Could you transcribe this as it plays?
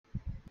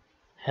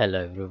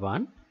Hello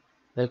everyone,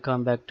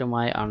 welcome back to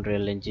my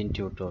Unreal Engine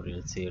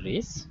tutorial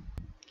series.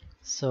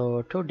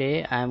 So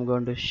today I am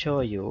going to show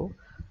you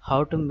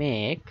how to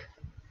make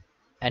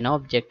an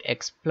object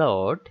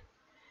explode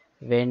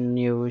when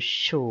you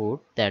shoot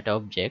that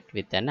object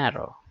with an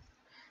arrow.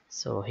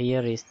 So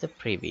here is the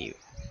preview.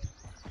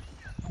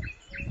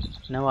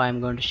 Now I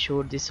am going to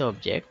shoot this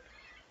object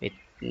with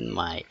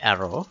my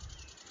arrow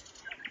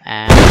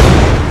and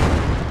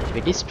it will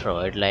be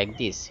destroyed like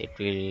this. It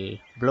will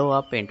blow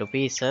up into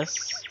pieces,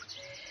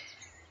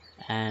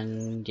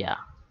 and yeah,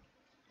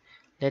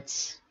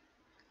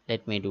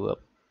 let me do a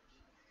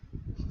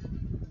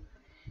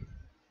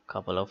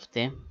couple of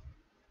them.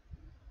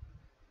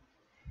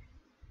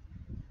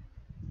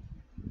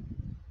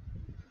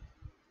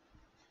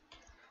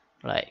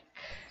 Like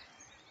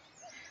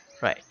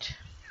right.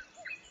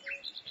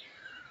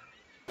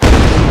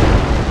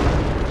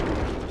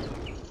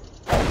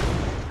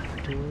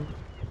 Two,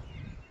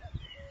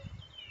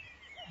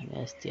 and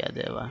that's the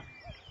other one.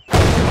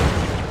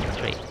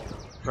 Three.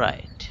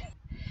 Right.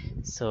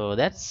 So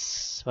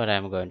that's what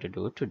I'm going to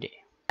do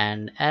today.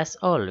 And as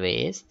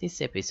always,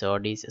 this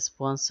episode is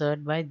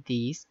sponsored by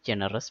these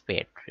generous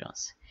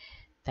Patreons.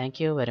 Thank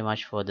you very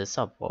much for the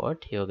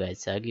support you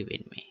guys are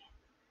giving me.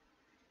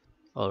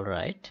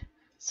 Alright,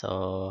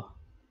 so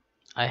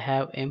I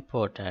have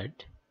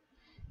imported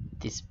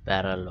this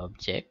barrel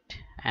object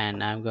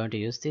and I'm going to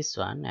use this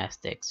one as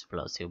the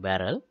explosive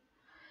barrel.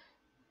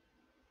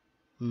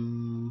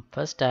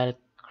 First I'll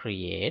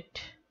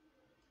create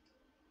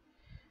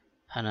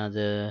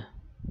another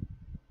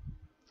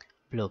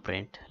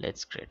blueprint.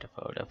 Let's create a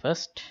folder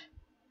first.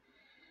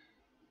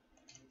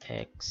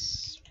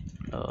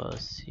 Explosive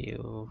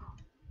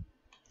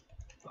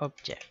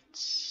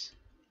objects,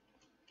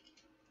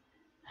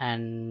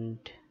 and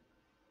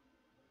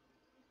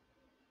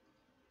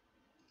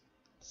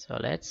so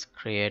let's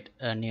create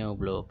a new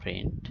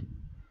blueprint.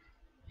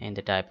 In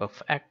the type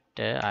of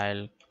actor,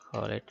 I'll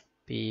call it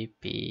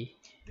PP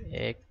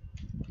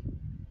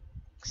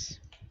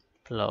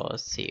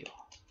explosive.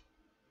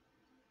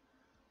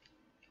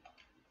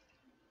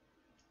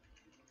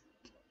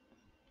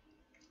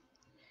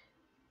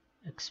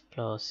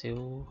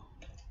 Explosive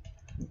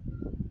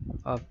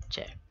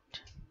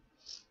object.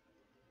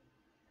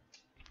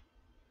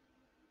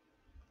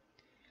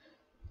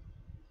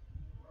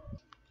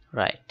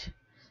 Right,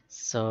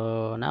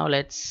 so now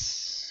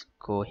let's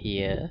go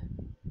here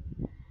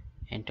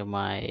into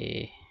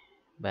my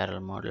barrel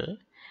model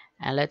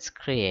and let's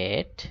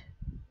create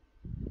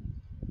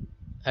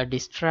a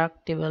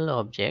destructible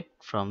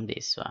object from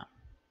this one.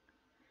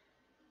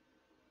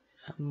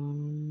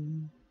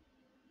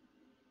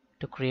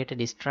 To create a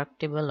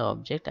destructible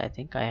object, I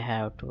think I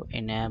have to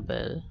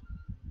enable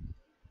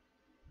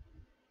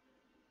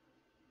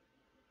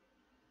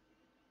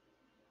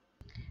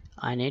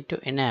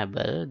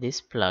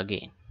this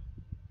plugin.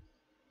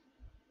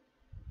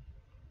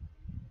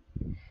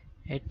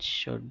 It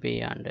should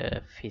be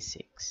under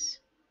physics.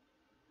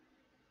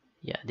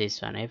 Yeah,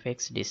 this one,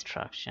 FX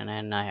destruction,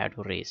 and I have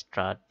to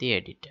restart the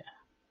editor.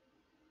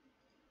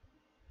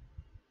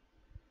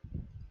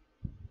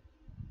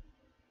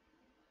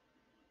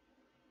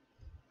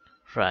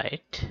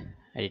 Right,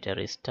 editor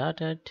is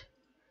started.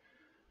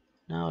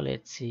 Now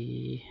let's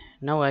see.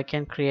 Now I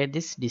can create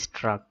this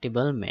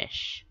destructible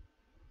mesh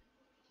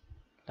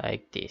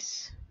like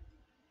this.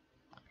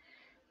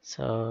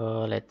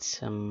 So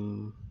let's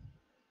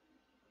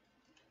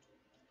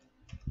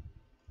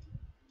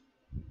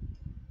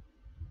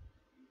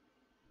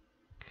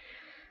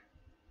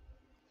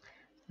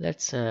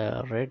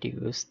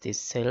reduce this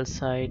cell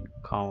side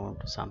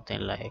count to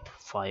something like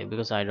 5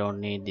 because I don't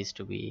need this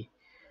to be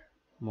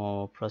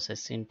more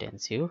process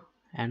intensive.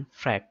 And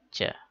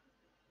fracture.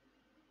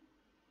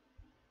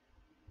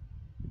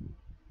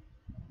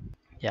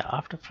 Yeah,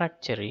 after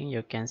fracturing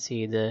you can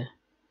see the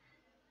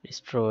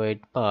destroyed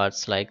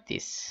parts like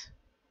this.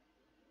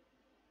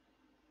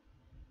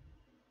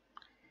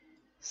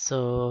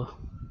 So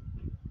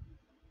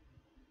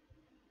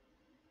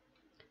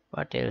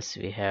what else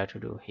we have to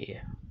do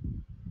here?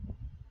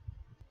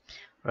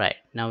 Right,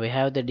 now we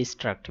have the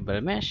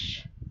destructible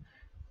mesh,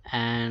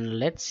 and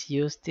let's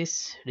use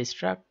this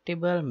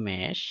destructible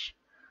mesh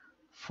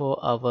for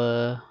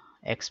our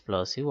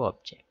explosive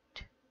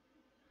object.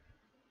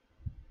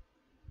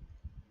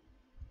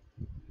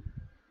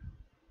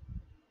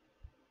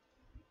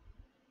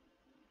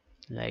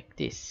 Like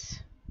this.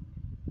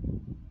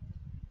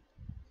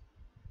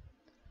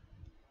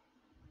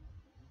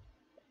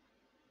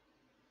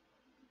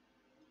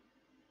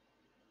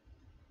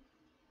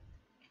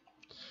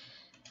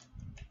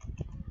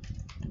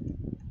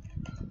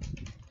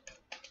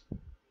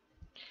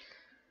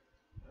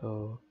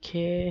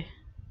 Okay,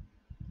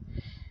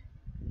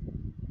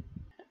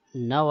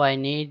 now I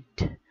need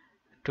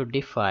to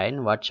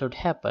define what should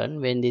happen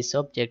when this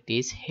object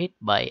is hit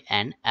by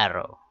an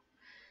arrow.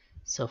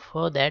 So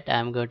for that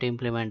I'm going to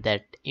implement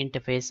that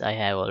interface I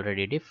have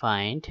already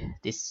defined,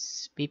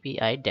 this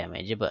PPI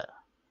damageable.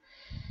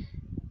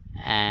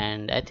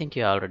 and I think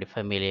you're already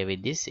familiar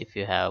with this if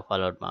you have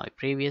followed my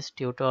previous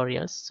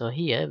tutorials. So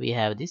here we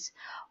have this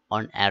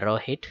on arrow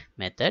hit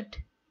method,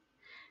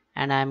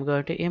 and I'm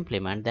going to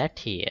implement that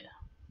here.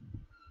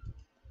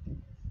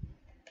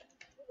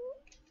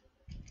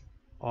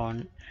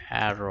 On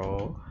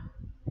arrow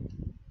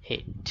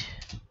hit,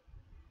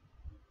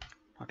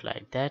 not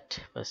like that.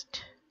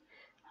 First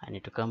I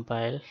need to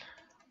compile.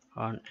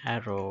 On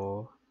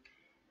arrow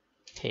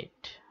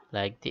hit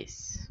like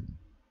this.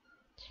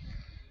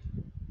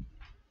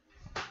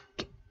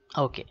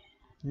 Okay,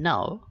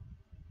 now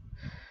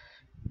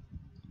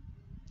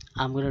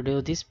I'm gonna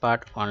do this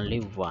part only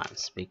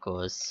once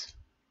because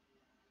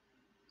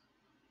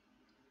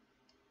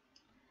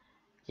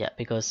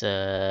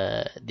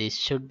this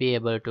should be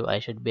able to I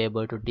should be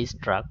able to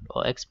destruct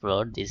or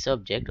explode this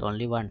object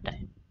only one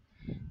time.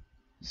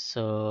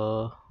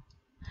 So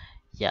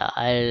yeah,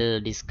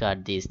 I'll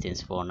discard these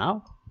things for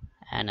now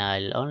and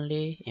I'll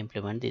only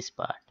implement this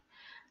part.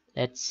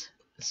 Let's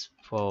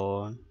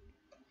spawn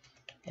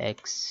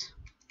x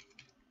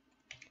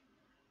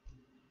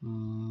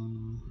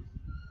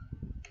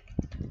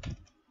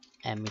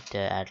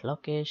emitter at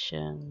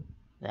location,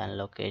 then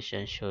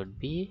location should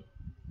be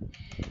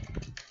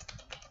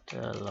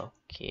the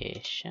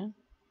location,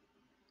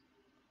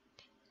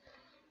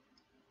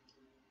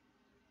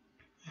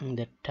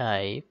 the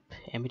type,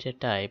 emitter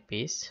type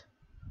is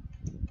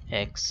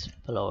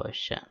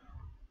explosion,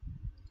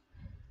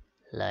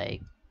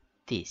 like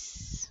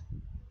this.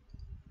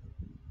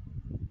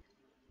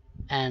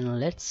 And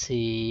let's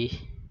see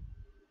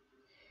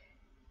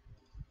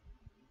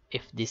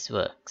if this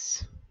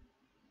works.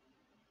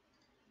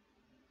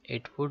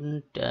 It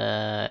wouldn't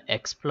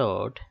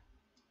explode,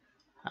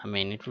 I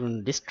mean it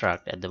wouldn't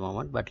destruct at the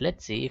moment, but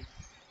let's see if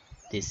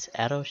this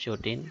arrow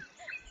shooting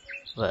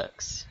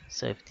works.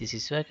 So if this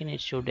is working,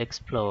 it should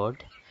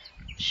explode,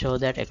 show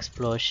that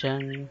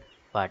explosion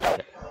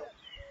particle.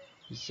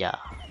 Yeah,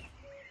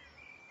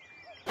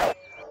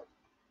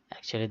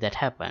 actually that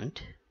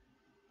happened.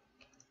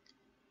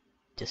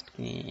 Just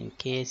in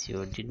case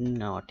you didn't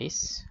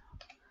notice,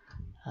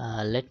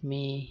 let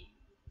me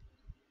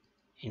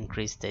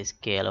increase the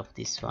scale of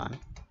this one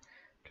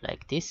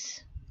like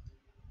this.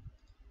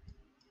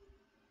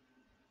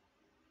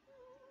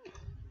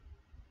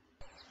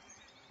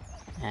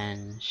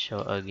 And show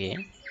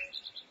again.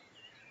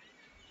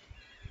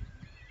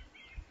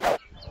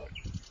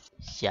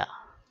 Yeah,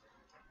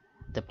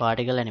 the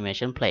particle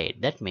animation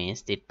played. That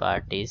means that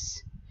part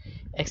is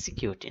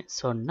executing.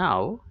 So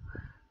now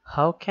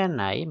how can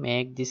I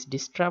make this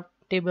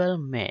destructible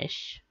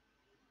mesh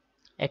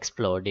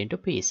explode into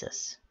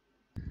pieces?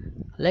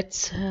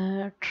 Let's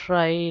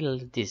try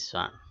this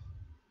one.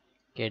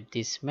 Get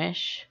this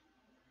mesh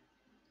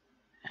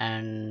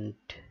and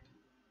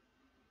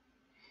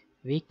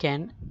we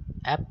can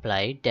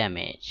apply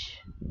damage.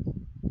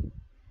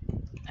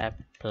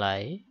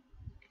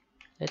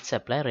 Let's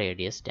apply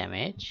radius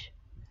damage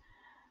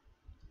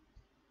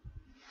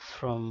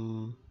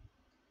from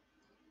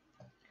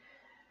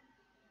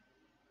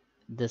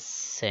the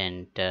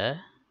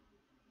center.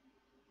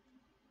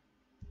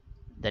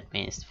 That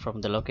means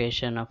from the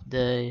location of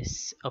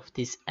this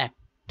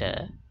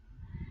actor,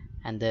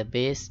 and the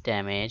base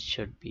damage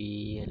should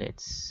be,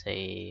 let's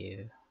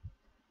say,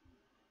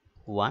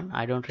 1.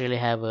 I don't really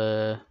have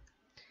a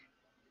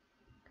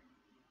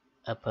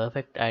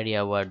perfect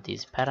idea what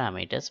these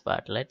parameters,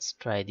 but let's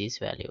try these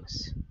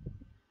values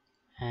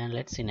and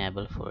let's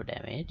enable full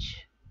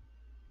damage.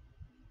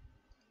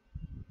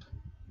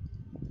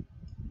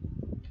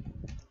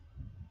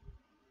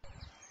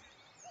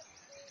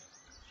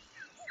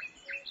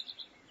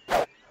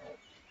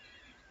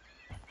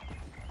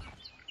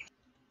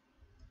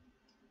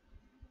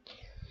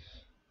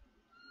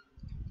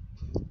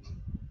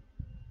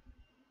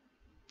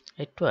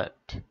 It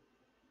worked,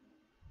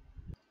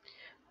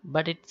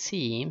 but it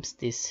seems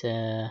this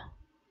the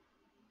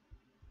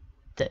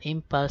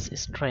impulse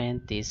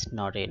strength is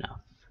not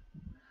enough.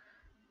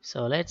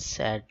 So let's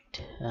add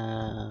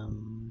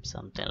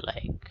something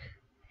like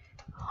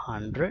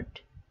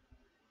 100.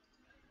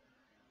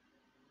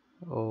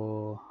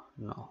 Oh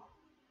no,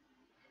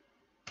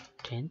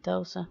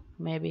 10,000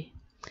 maybe.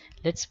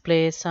 Let's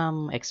play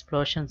some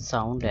explosion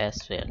sound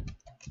as well.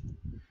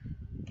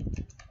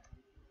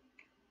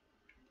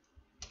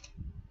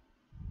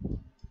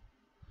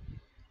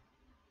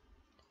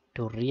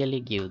 To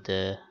really give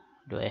the,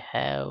 do I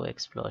have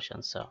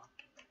explosion sound?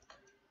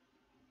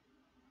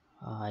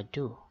 I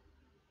do.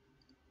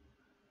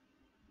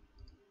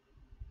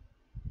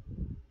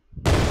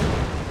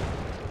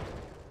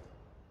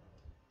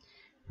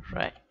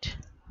 Right,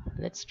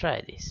 let's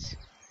try this.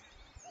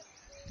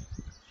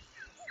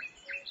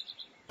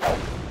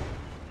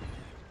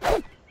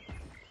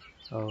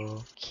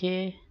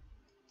 Okay,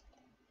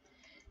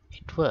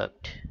 it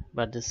worked,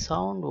 but the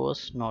sound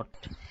was not,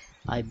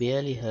 I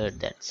barely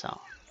heard that sound.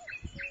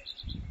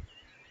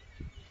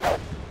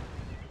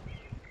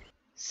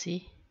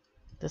 See,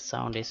 the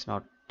sound is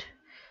not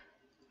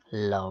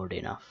loud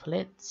enough.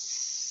 Let's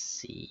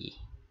see.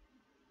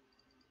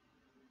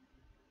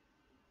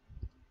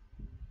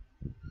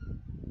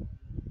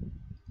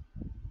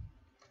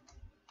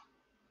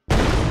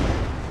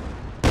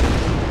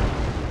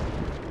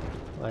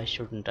 Why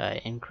shouldn't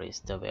I increase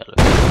the value?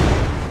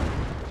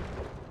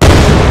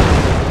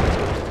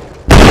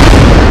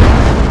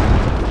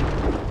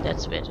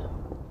 That's better.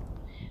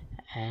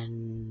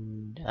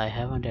 And I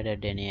haven't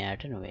added any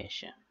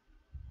attenuation.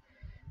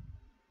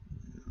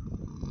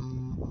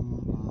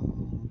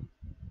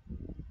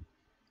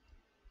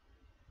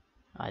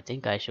 I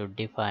think I should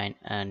define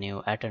a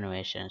new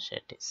attenuation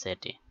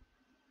setting.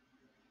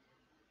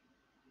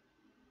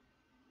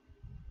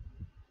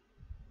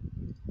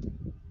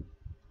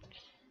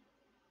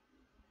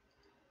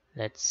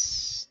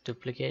 Let's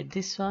duplicate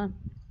this one.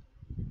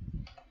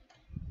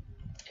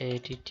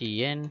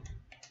 𝐂𝐡𝐚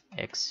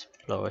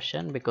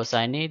explosion, because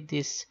I need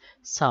this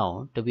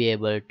sound to be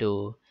able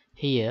to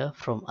hear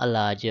from a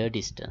larger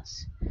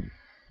distance.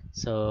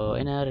 So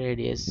in a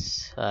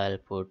radius I'll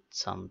put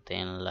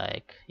something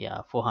like,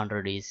 yeah,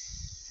 400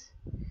 is,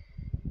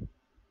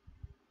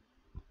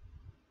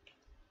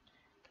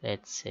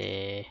 let's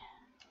say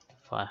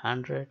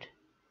 500.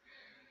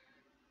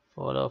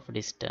 Follow of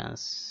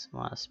distance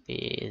must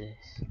be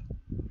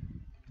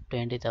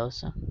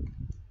 20,000.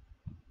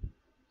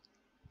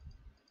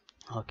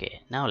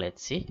 Okay, now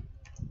let's see.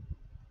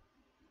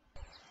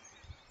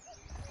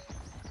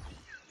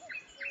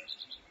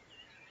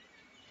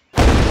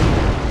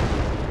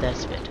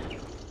 That's better.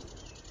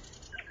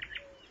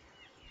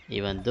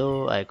 Even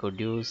though I could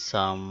use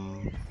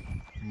some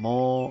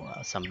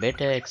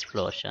better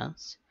explosion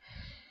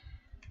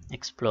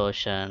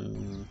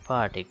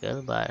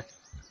particle, but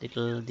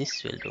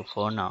this will do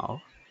for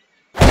now.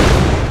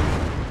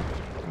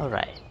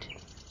 Alright,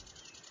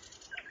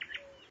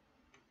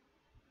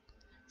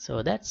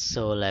 so that's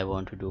all I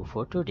want to do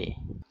for today.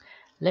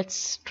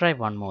 Let's try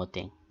one more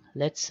thing.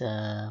 Let's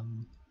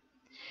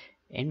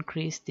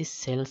increase the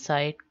cell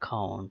site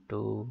count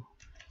to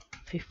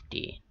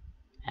 15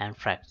 and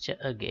fracture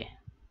again.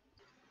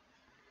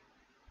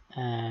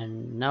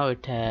 And now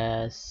it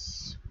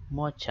has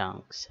more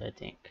chunks, I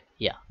think.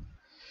 Yeah.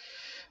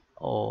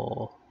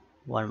 Oh,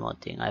 one more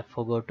thing, I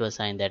forgot to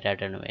assign that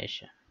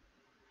attenuation.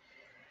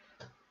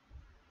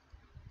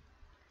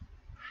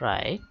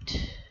 Right,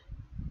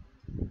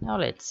 now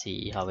let's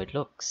see how it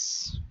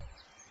looks.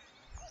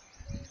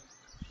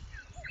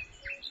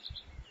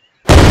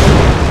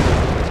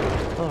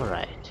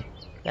 Alright,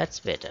 that's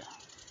better.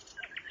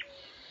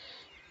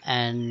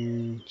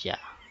 And yeah,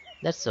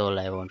 that's all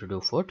I want to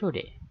do for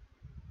today.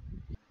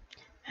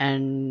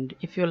 And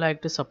if you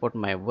like to support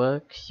my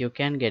work, you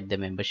can get the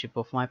membership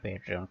of my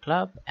Patreon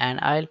club, and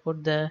I'll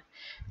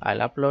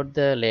upload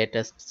the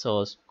latest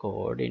source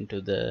code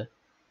into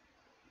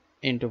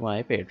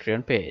my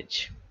Patreon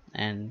page.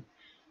 And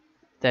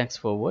thanks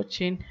for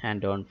watching,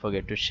 and don't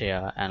forget to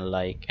share and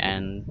like,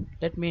 and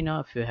let me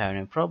know if you have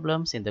any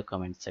problems in the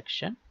comment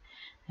section,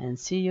 and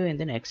see you in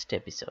the next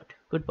episode.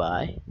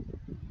 Goodbye.